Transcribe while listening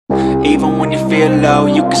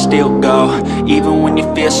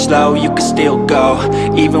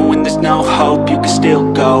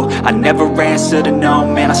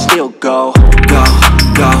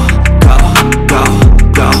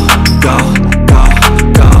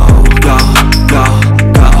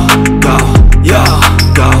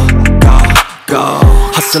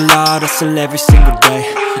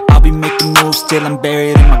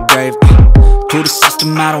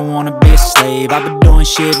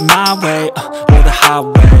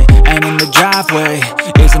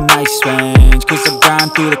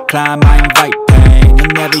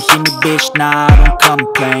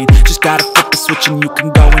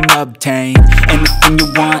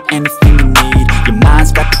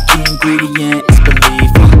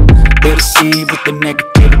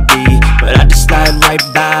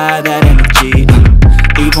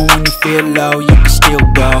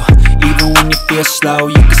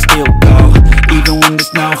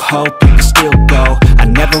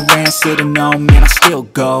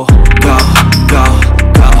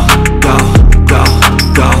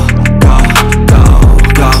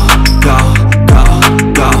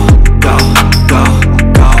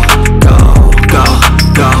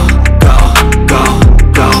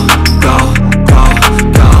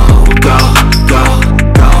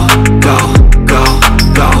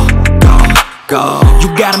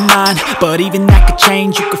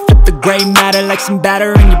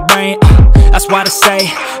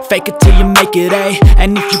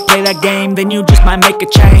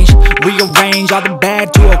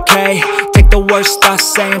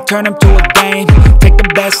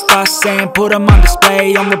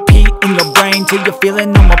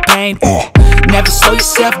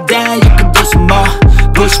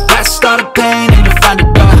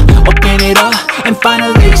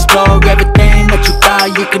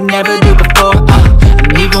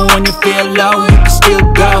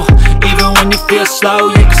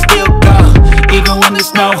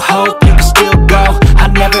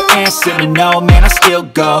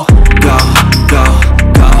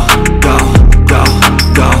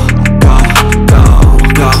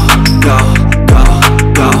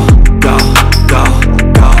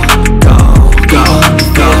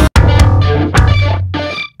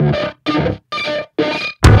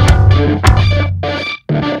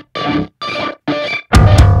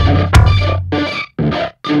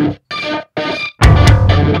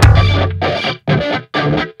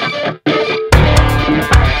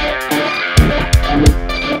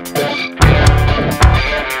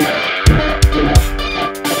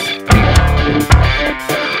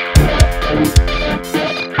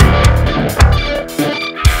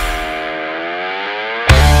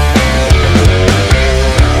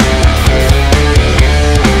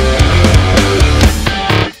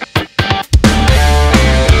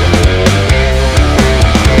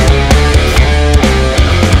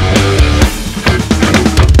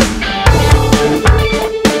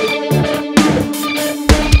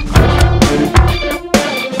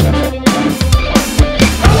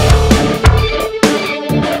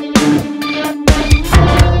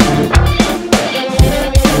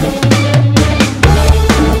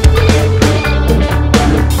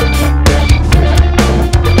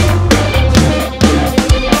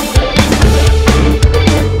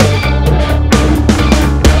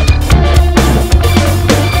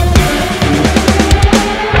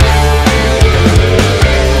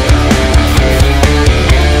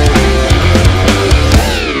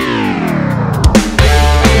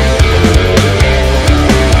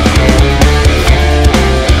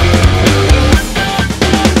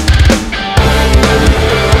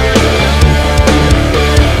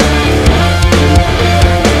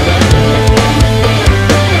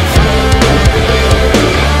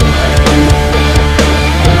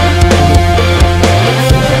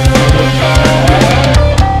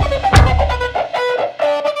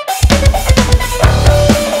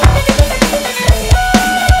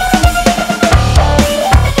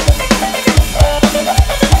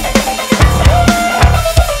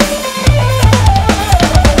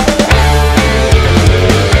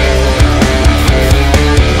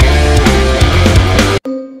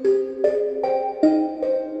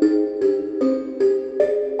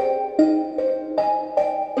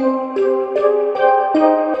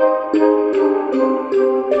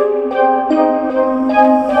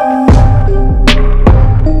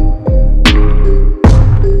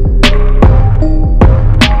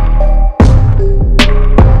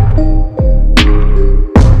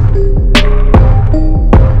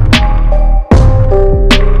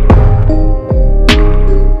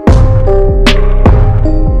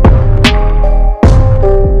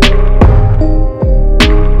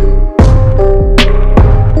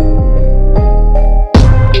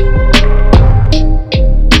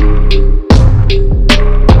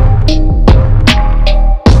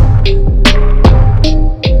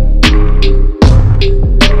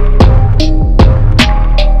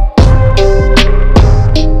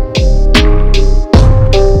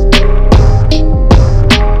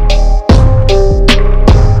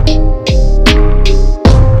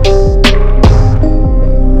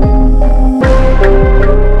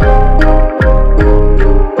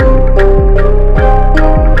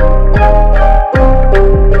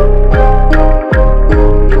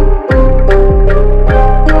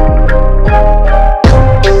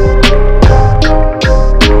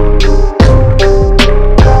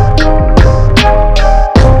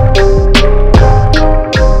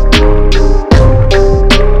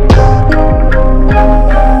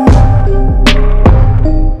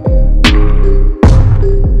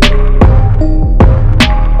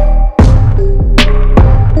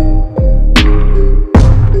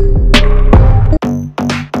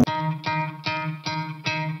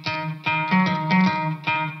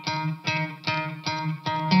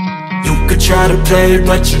to play,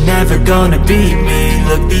 but you're never gonna beat me.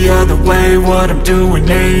 Look the other way, what I'm doing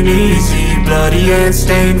ain't easy. Bloody hands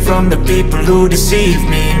stained from the people who deceive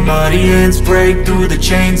me. Muddy hands break through the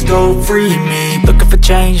chains, go free me. Looking for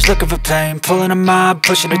change, looking for pain, pulling a mob,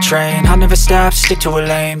 pushing a train. I'll never stop, stick to a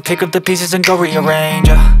lane, pick up the pieces and go rearrange.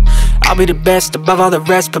 I'll be the best above all the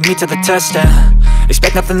rest, put me to the test and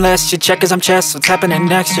expect nothing less. You check as I'm chess, what's happening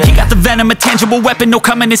next? Yeah. He got the venom, a tangible weapon, no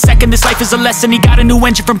coming in second. This life is a lesson. He got a new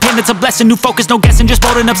engine from pain, it's a blessing. New focus, no guessing, just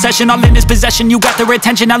bold and obsession. All in his possession, you got their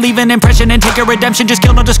attention. I leave an impression and take a redemption. Just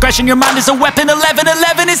kill, no discretion. Your mind is a weapon.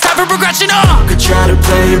 11-11, it's time for progression. You could try to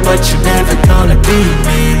play, but you're never gonna beat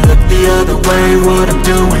me. Look the other way, what I'm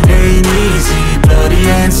doing ain't easy. Bloody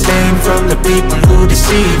hands stained from the people who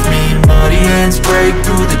deceive me. Muddy hands break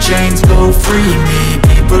through the chains, go free me.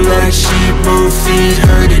 People like sheep move feet,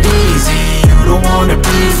 hurt it easy. You don't wanna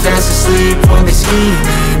be fast asleep when they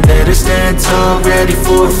scheming. Better stand tall, ready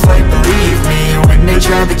for a fight, believe me. When they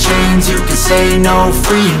try the chains, you can say no,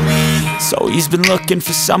 free me. So he's been looking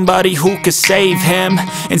for somebody who could save him,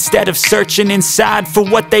 instead of searching inside for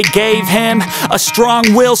what they gave him. A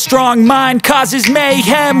strong will, strong mind causes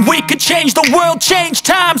mayhem. We could change the world, change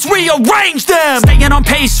times, rearrange them. Staying on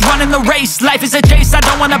pace, running the race. Life is a chase, I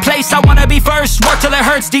don't want a place, I wanna be first. Work till it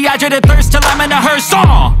hurts, dehydrated thirst till I'm in a hearse.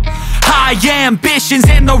 High ambitions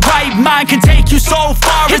and the right mind can take you so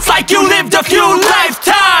far. It's like you lived a few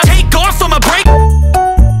lifetimes. Take off from a break.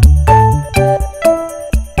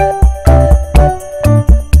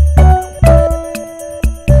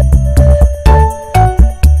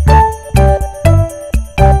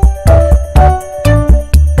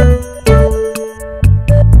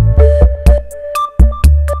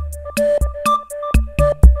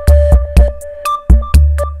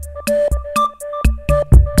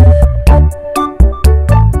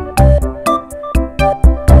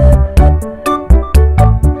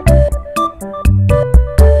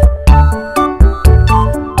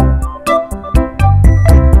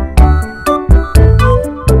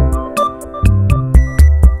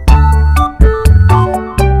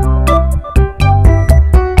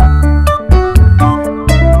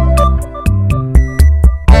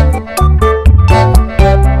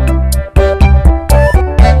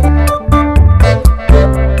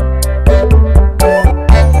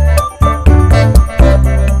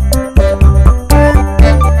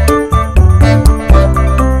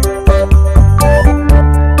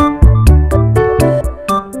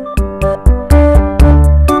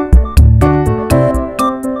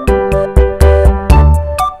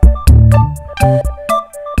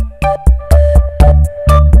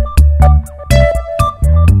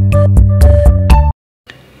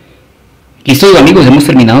 Listo amigos, hemos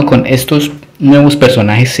terminado con estos nuevos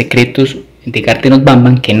personajes secretos de Garten of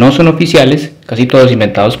BANBAN que no son oficiales, casi todos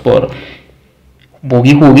inventados por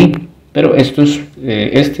Boogie, pero estos,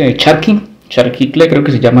 Sharky Clee creo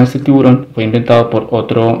que se llama este tiburón, fue inventado por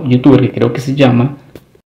otro youtuber que creo que se llama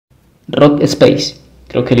Rod Space.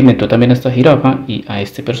 Creo que él inventó también a esta jirafa y a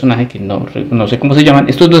este personaje que no sé cómo se llaman.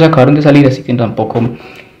 Estos dos acabaron de salir, así que tampoco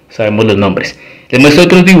sabemos los nombres. Les muestro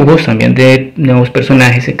otros dibujos también de nuevos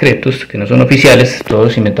personajes secretos que no son oficiales,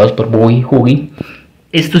 todos inventados por Boogie.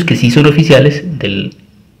 Estos que sí son oficiales del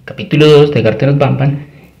capítulo 2 de Garten of BANBAN.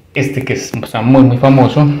 Este que está muy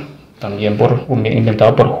famoso, también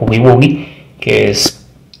inventado por Boogie, que es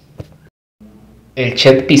el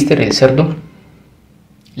Chet Pister, el cerdo.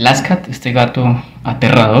 Lascat, este gato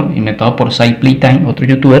aterrador, inventado por Playtime, otro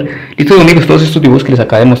youtuber. Listo amigos, todos estos dibujos que les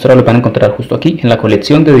acabo de mostrar los van a encontrar justo aquí en la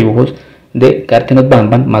colección de dibujos de Garten of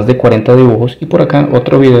BANBAN, más de 40 dibujos, y por acá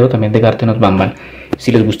otro video también de Garten of BANBAN. Si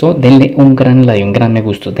les gustó, denle un gran like, un gran me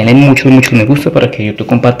gusta, denle muchos me gusta para que YouTube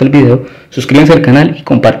comparta el video, suscríbanse al canal y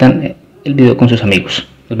compartan el video con sus amigos.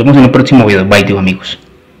 Nos vemos en un próximo video. Bye, amigos.